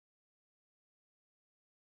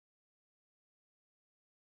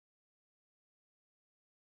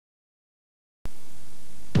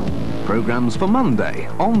Programmes for Monday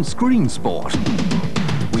on Screensport.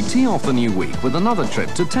 We tee off the new week with another trip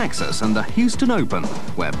to Texas and the Houston Open,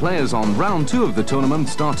 where players on round 2 of the tournament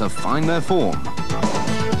start to find their form.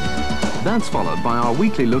 That's followed by our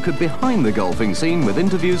weekly look at behind the golfing scene with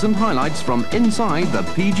interviews and highlights from inside the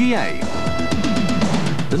PGA.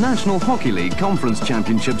 The National Hockey League Conference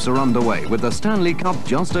Championships are underway with the Stanley Cup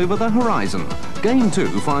just over the horizon. Game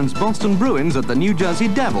 2 finds Boston Bruins at the New Jersey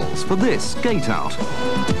Devils for this skate out.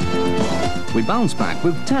 We bounce back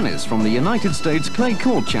with tennis from the United States Clay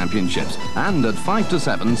Court Championships, and at 5 to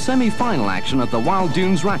 7, semi-final action at the Wild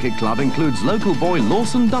Dunes Racquet Club includes local boy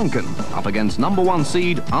Lawson Duncan up against #1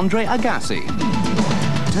 seed Andre Agassi.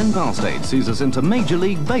 10 past 8 sees us into Major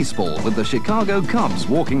League Baseball with the Chicago Cubs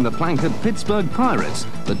walking the plank at Pittsburgh Pirates,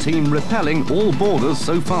 the team repelling all borders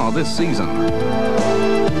so far this season.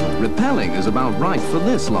 Repelling is about right for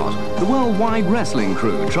this lot, the worldwide wrestling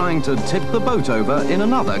crew trying to tip the boat over in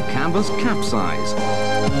another canvas capsize.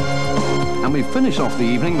 And we finish off the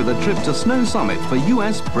evening with a trip to Snow Summit for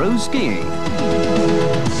US pro skiing.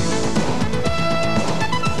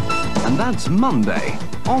 And that's Monday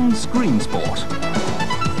on Screensport.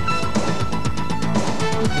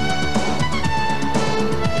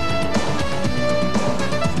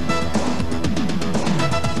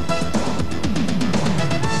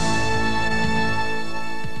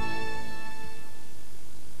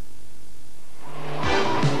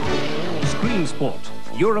 Screensport,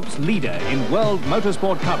 Europe's leader in world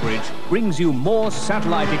motorsport coverage, brings you more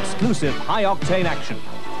satellite-exclusive high-octane action.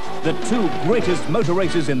 The 2 greatest motor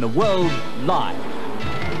races in the world live.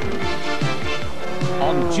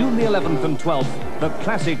 On June the 11th and 12th, the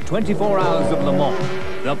classic 24 Hours of Le Mans.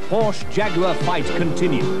 The Porsche Jaguar fight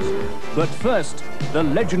continues. But first, the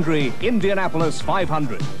legendary Indianapolis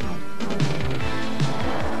 500.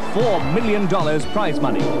 $4 million prize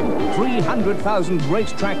money, 300,000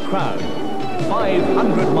 racetrack crowd,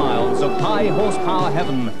 500 miles of high horsepower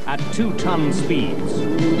heaven at 2-ton speeds.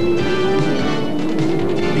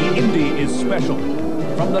 The Indy is special.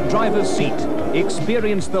 From the driver's seat,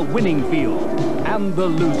 experience the winning feel and the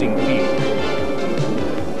losing feel.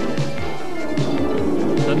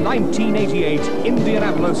 The 1988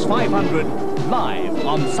 Indianapolis 500 live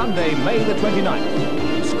on Sunday, May the 29th.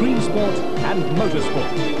 Screensport and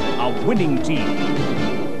Motorsport, a winning team.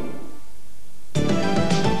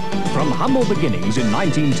 From humble beginnings in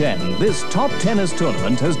 1910, this top tennis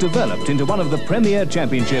tournament has developed into one of the premier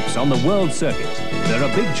championships on the world circuit. There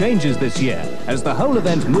are big changes this year as the whole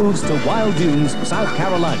event moves to Wild Dunes, South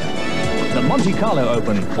Carolina. The Monte Carlo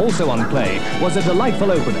Open, also on clay, was a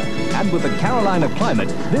delightful opener, and with the Carolina climate,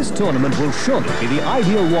 this tournament will surely be the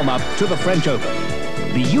ideal warm-up to the French Open.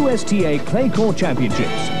 The USTA Clay Court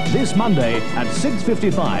Championships, this Monday at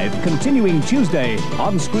 6:55, continuing Tuesday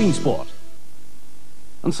on Screensport.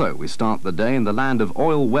 And so we start the day in the land of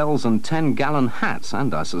oil wells and 10-gallon hats,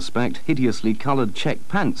 and I suspect hideously coloured check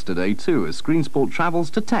pants today too, as Screensport travels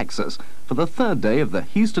to Texas for the 3rd day of the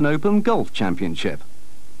Houston Open Golf Championship.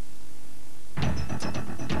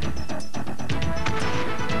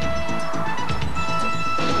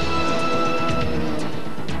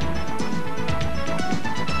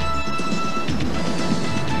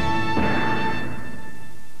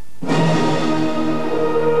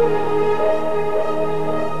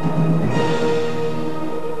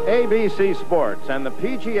 ABC Sports and the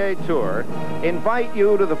PGA Tour invite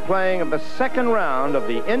you to the playing of the 2nd round of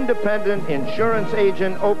the Independent Insurance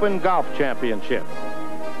Agent Open Golf Championship.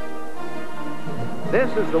 This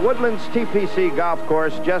is the Woodlands TPC Golf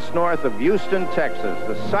Course just north of Houston, Texas,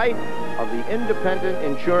 the site of the Independent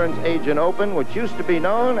Insurance Agent Open, which used to be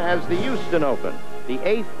known as the Houston Open, the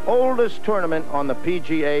 8th oldest tournament on the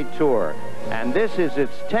PGA Tour. And this is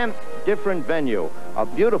its 10th different venue. A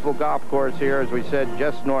beautiful golf course here, as we said,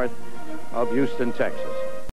 just north of Houston, Texas.